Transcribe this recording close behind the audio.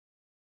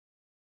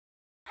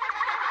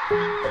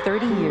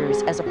30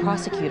 years as a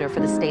prosecutor for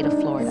the state of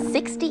Florida.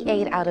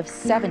 68 out of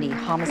 70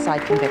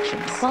 homicide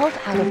convictions. 12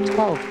 out of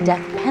 12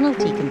 death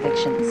penalty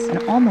convictions.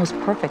 An almost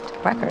perfect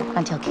record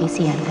until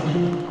Casey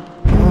Anthony.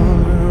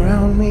 All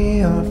around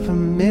me are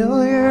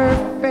familiar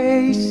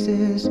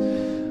faces,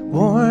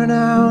 worn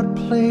out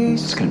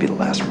places. It's gonna be the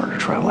last murder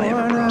trial I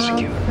ever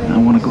prosecute. I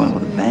want to go out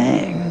with a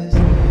bang.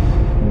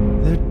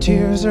 Their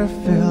tears are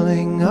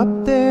filling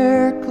up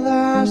their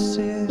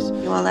glasses.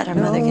 You won't let her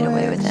mother get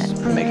away with it.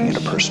 I'm making it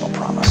a personal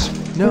promise.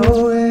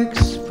 No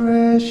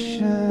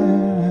expression.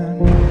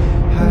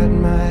 Hide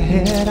my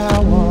head, I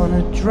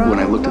wanna drown. When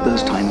I looked at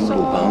those tiny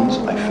little bones,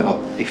 I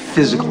felt a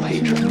physical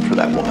hatred for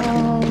that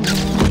woman.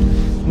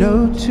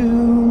 No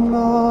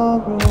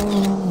tomorrow.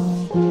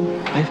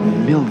 I have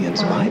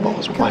millions of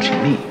eyeballs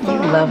watching me. You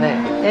love it.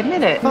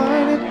 Admit it.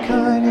 Find it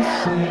kinda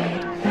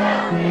sad.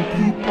 When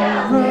people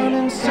run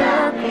in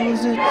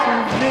circles, it's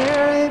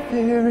a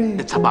very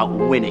It's about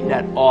winning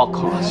at all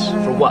costs.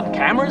 For what,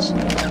 cameras?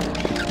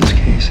 This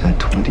case had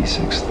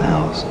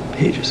 26,000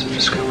 pages of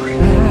discovery.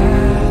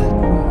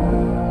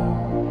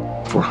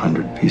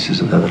 400 pieces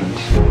of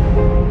evidence.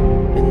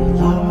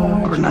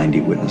 Over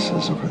 90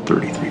 witnesses over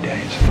 33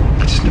 days.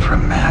 I just never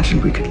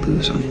imagined we could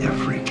lose on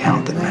every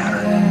count that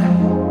mattered.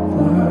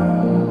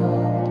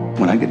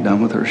 When I get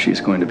done with her, she's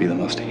going to be the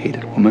most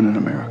hated woman in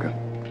America.